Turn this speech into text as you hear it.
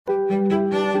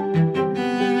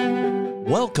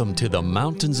Welcome to the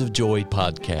Mountains of Joy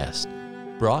podcast,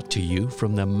 brought to you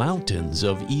from the mountains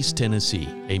of East Tennessee,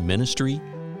 a ministry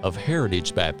of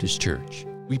Heritage Baptist Church.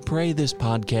 We pray this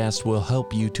podcast will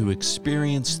help you to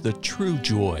experience the true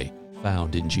joy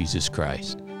found in Jesus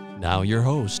Christ. Now your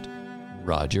host,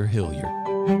 Roger Hilliard.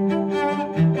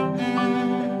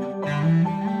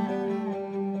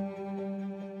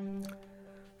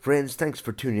 Friends, thanks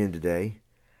for tuning in today.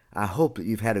 I hope that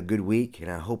you've had a good week,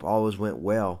 and I hope all has went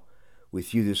well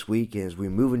with you this week. And as we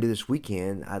move into this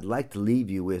weekend, I'd like to leave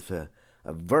you with a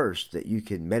verse that you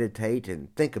can meditate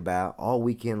and think about all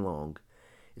weekend long.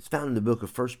 It's found in the book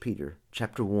of 1 Peter,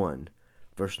 chapter 1,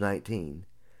 verse 19.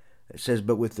 It says,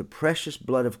 "But with the precious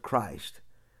blood of Christ,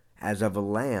 as of a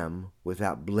lamb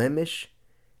without blemish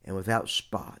and without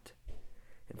spot."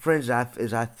 And friends,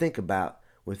 as I think about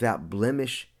without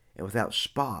blemish and without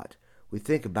spot, we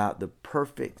think about the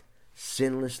perfect,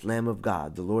 sinless Lamb of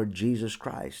God, the Lord Jesus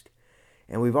Christ.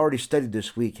 And we've already studied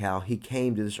this week how he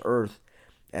came to this earth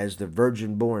as the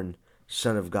virgin-born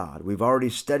Son of God. We've already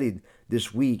studied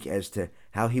this week as to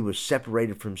how he was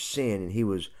separated from sin and he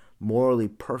was morally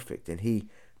perfect and he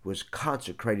was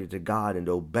consecrated to God and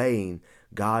obeying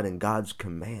God and God's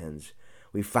commands.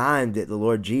 We find that the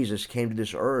Lord Jesus came to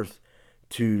this earth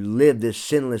to live this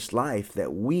sinless life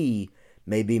that we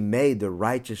may be made the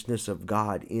righteousness of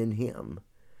God in him.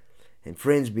 And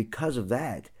friends, because of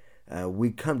that,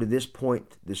 we come to this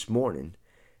point this morning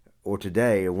or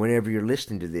today or whenever you're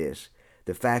listening to this,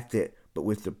 the fact that, but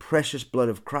with the precious blood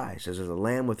of Christ, as a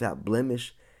lamb without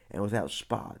blemish and without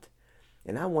spot.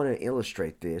 And I want to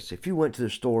illustrate this. If you went to the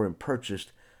store and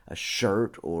purchased a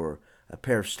shirt or a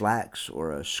pair of slacks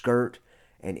or a skirt,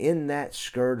 and in that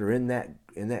skirt or in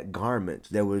that garment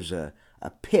there was a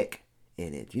pick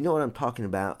in it. You know what I'm talking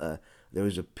about? There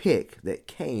was a pick that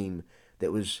came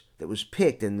that was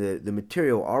picked, and the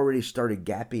material already started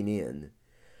gapping in.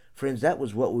 Friends, that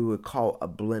was what we would call a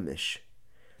blemish.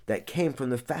 That came from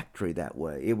the factory that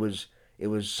way. It was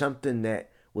something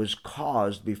that was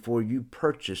caused before you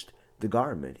purchased the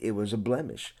garment. It was a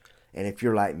blemish. And if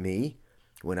you're like me,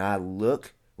 when I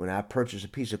purchase a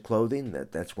piece of clothing,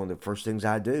 that's one of the first things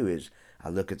I do is I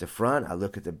look at the front, I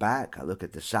look at the back, I look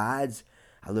at the sides,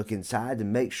 I look inside to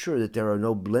make sure that there are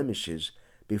no blemishes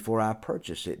before I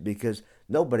purchase it, because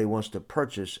nobody wants to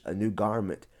purchase a new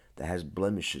garment that has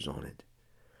blemishes on it.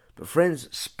 But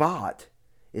friends, spot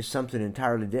is something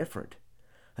entirely different.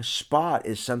 A spot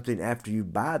is something after you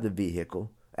buy the garment,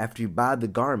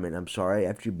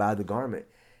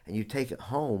 and you take it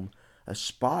home, a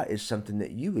spot is something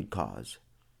that you would cause.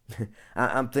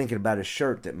 I'm thinking about a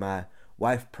shirt that my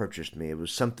wife purchased me. It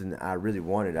was something that I really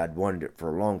wanted. I'd wanted it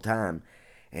for a long time,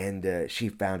 and she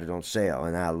found it on sale.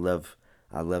 And I love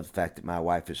the fact that my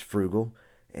wife is frugal,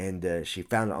 and she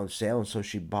found it on sale, and so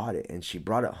she bought it, and she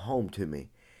brought it home to me.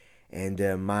 And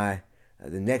the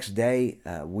next day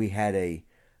we had a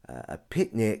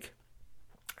picnic,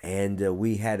 and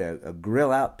we had a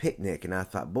grill-out picnic, and I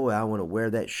thought, boy, I want to wear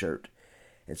that shirt.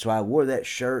 And so I wore that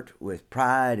shirt with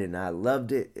pride, and I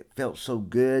loved it. It felt so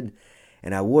good.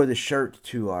 And I wore the shirt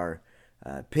to our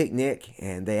picnic,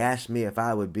 and they asked me if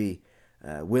I would be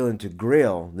willing to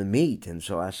grill the meat. And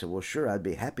so I said, well, sure, I'd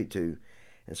be happy to.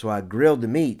 And so I grilled the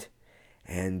meat,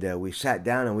 and we sat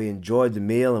down, and we enjoyed the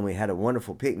meal, and we had a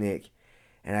wonderful picnic.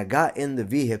 And I got in the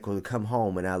vehicle to come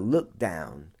home, and I looked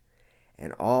down,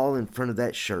 and all in front of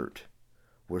that shirt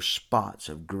were spots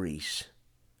of grease.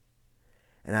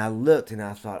 And I looked and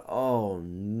I thought, oh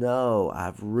no,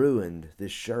 I've ruined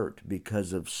this shirt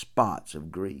because of spots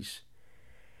of grease.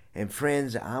 And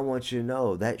friends, I want you to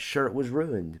know that shirt was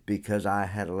ruined because I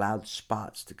had allowed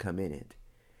spots to come in it.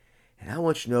 And I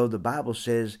want you to know the Bible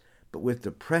says, but with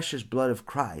the precious blood of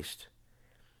Christ,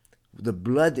 the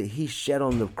blood that he shed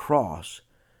on the cross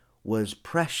was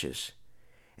precious.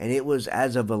 And it was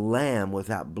as of a lamb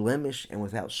without blemish and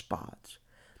without spots.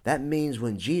 That means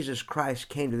when Jesus Christ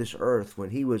came to this earth,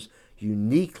 when he was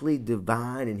uniquely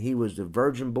divine and he was the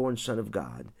virgin-born Son of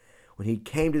God, when he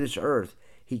came to this earth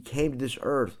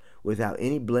without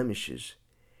any blemishes.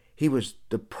 He was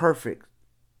the perfect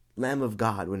Lamb of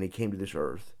God when he came to this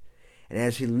earth. And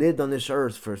as he lived on this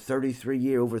earth for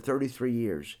over 33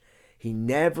 years, he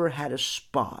never had a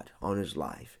spot on his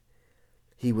life.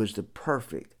 He was the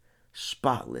perfect,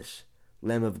 spotless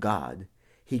Lamb of God.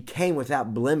 He came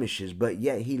without blemishes, but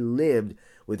yet he lived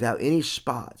without any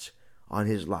spots on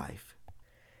his life.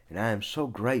 And I am so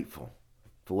grateful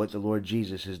for what the Lord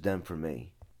Jesus has done for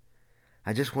me.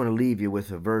 I just want to leave you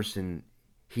with a verse in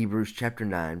Hebrews chapter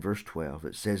 9, verse 12.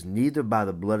 It says, "Neither by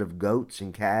the blood of goats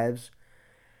and calves,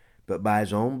 but by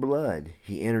his own blood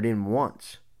he entered in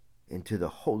once into the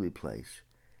holy place,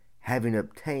 having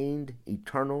obtained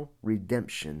eternal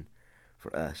redemption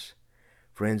for us.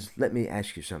 Friends, let me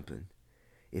ask you something.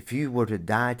 If you were to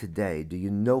die today, do you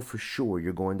know for sure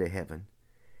you're going to heaven?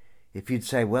 If you'd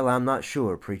say, well, I'm not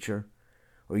sure, preacher,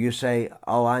 or you say,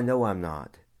 oh, I know I'm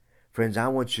not. Friends, I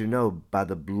want you to know by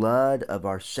the blood of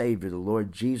our Savior, the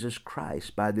Lord Jesus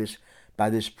Christ, by this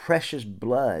precious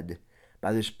blood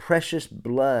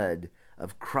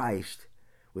of Christ,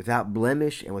 without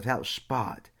blemish and without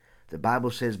spot, the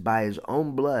Bible says by his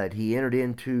own blood he entered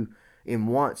into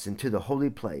the holy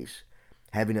place,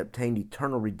 having obtained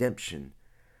eternal redemption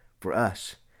for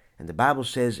us. And the Bible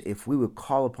says if we would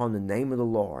call upon the name of the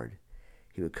Lord,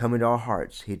 he would come into our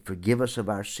hearts, he'd forgive us of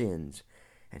our sins,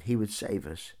 and he would save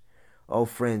us. Oh,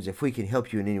 friends, if we can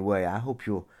help you in any way, I hope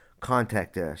you'll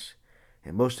contact us.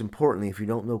 And most importantly, if you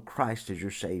don't know Christ as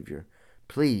your Savior,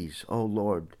 please, oh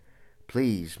Lord,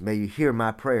 please, may you hear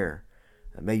my prayer.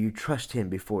 May you trust him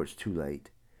before it's too late.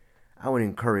 I want to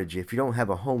encourage you, if you don't have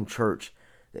a home church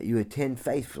that you attend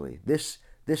faithfully, this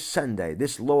Sunday,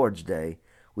 this Lord's Day,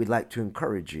 we'd like to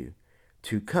encourage you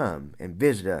to come and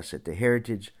visit us at the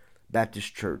Heritage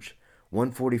Baptist Church,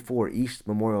 144 East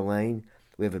Memorial Lane.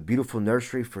 We have a beautiful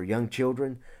nursery for young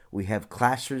children. We have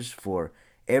classes for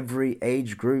every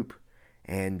age group.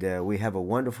 And we have a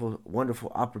wonderful,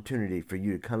 wonderful opportunity for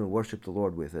you to come and worship the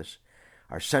Lord with us.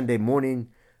 Our Sunday morning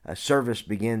service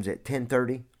begins at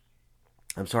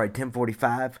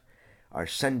 10:45. Our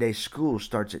Sunday school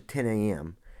starts at 10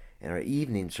 a.m. And our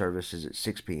evening service is at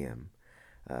 6 p.m.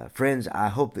 Friends, I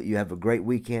hope that you have a great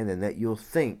weekend and that you'll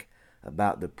think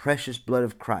about the precious blood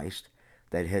of Christ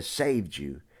that has saved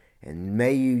you. And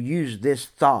may you use this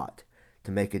thought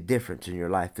to make a difference in your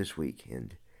life this week.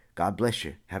 And God bless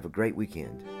you. Have a great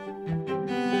weekend.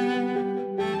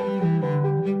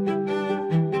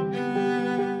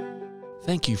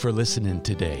 Thank you for listening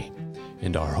today.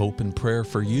 And our hope and prayer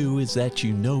for you is that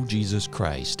you know Jesus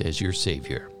Christ as your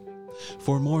Savior.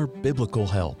 For more biblical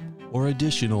help or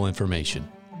additional information,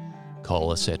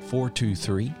 call us at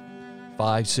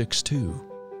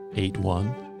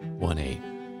 423-562-8118.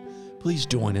 Please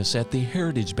join us at the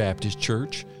Heritage Baptist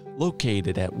Church,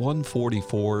 located at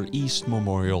 144 East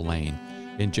Memorial Lane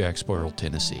in Jacksboro,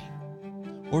 Tennessee.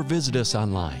 Or visit us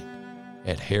online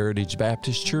at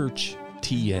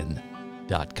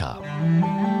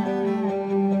heritagebaptistchurchtn.com.